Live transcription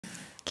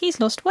Husky's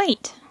lost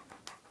weight.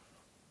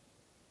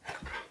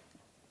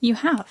 You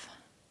have.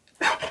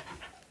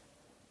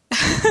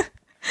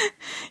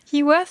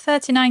 You were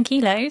 39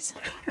 kilos,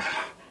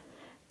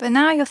 but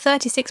now you're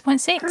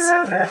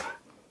 36.6.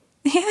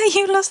 Yeah,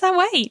 you lost that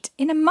weight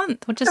in a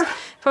month, or just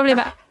probably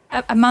about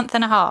a month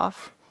and a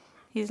half.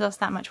 He's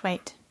lost that much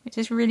weight, which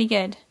is really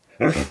good.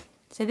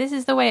 So this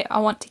is the weight I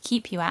want to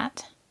keep you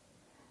at,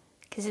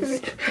 because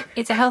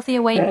it's a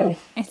healthier weight.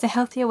 It's a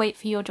healthier weight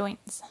for your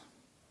joints.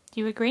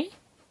 Do you agree?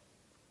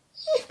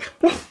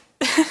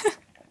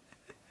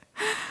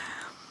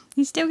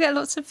 You still get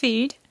lots of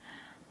food,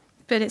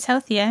 but it's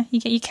healthier.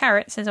 You get your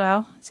carrots as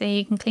well, so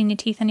you can clean your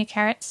teeth on your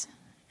carrots,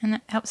 and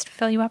that helps to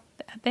fill you up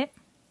a bit.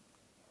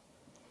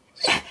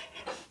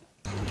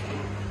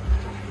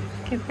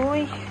 Good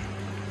boy.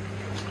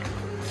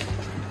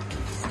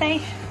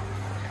 Stay.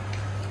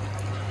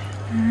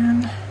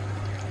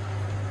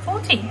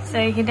 40,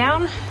 so you're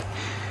down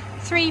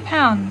 3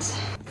 pounds.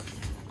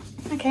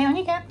 Okay, on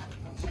you go.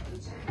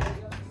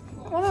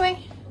 All the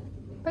way.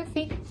 Both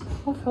feet.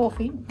 All 4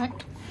 feet,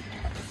 right.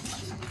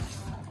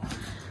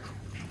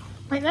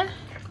 Right there.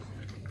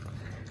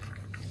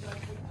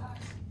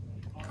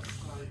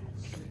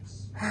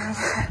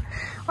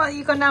 Well,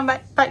 you've gone down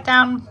back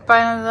down by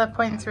another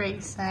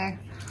 0.3, so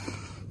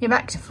you're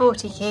back to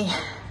 40 key.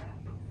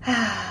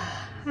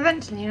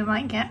 Eventually we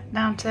might get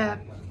down to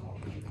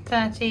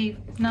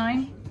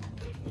 39.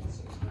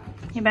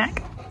 You're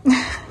back.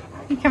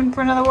 You're coming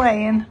for another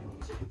weigh-in.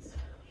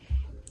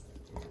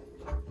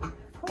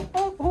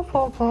 All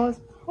 4 paws.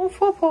 All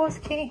 4 paws,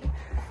 Key.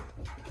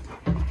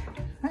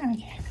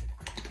 Okay.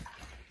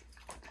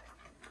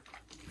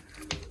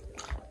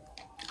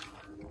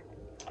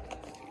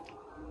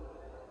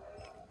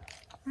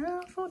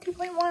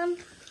 40.1.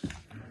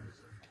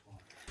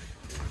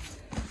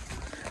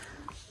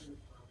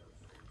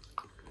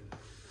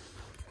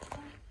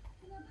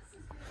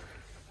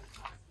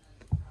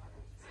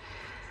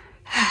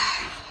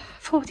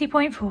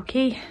 $40.4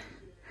 Key.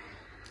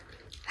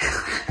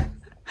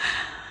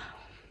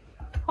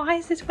 Why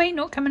is this weight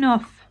not coming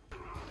off?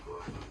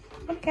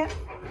 Okay.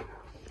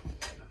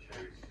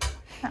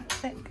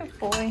 That's it, good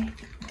boy.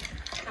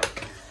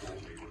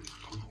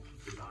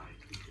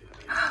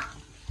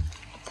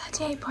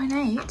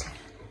 38.8.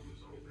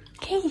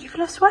 Key, you've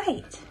lost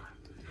weight.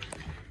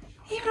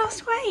 You've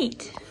lost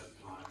weight.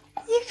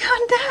 You've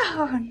gone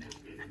down.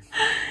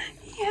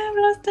 You have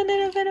lost a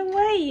little bit of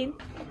weight.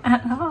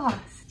 At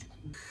last.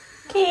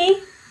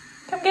 Key,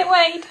 come get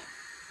weighed.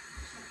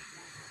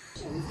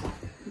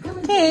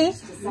 Key,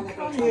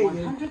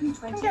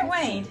 come get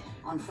weighed.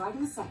 On Friday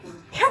the 2nd.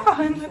 Come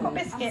on, we've got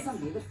biscuits.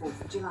 Sunday the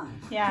 4th of July.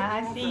 Yeah,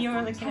 I see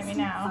you're looking at me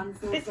now.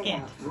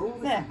 Biscuit.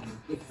 Look.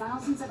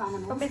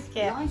 Got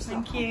biscuit.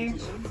 Thank you.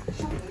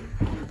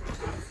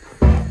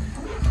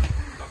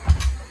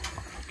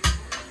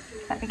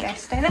 Let me go.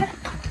 Stay there.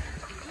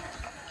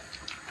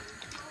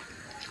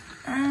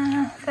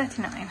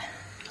 39.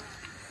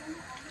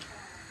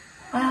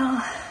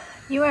 Well,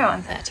 you were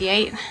on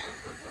 38.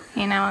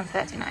 You're now on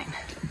 39.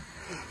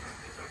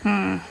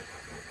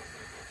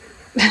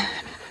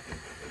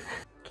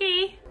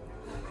 Key.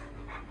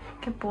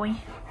 Good boy.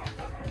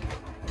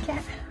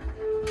 Get.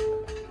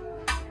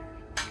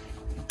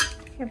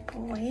 Good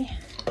boy.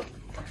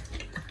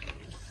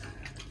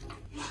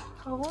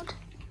 Hold.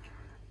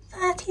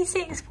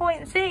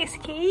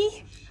 36.6,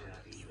 Key.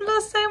 You've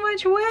lost so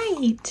much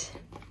weight.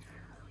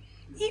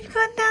 You've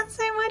gone down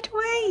so much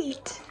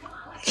weight.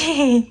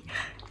 Okay,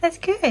 that's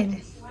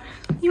good.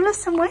 You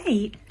lost some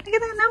weight. Look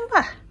at that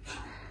number.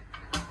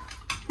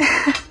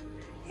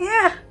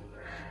 Yeah.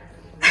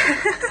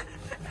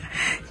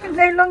 You're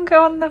no longer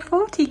on the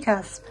 40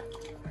 cusp.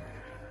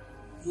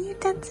 You've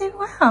done so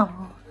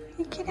well.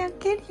 Look at how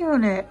good you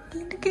look.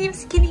 Look at your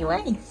skinny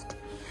waist.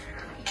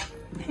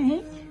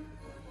 Hey,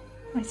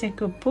 that's a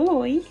good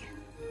boy.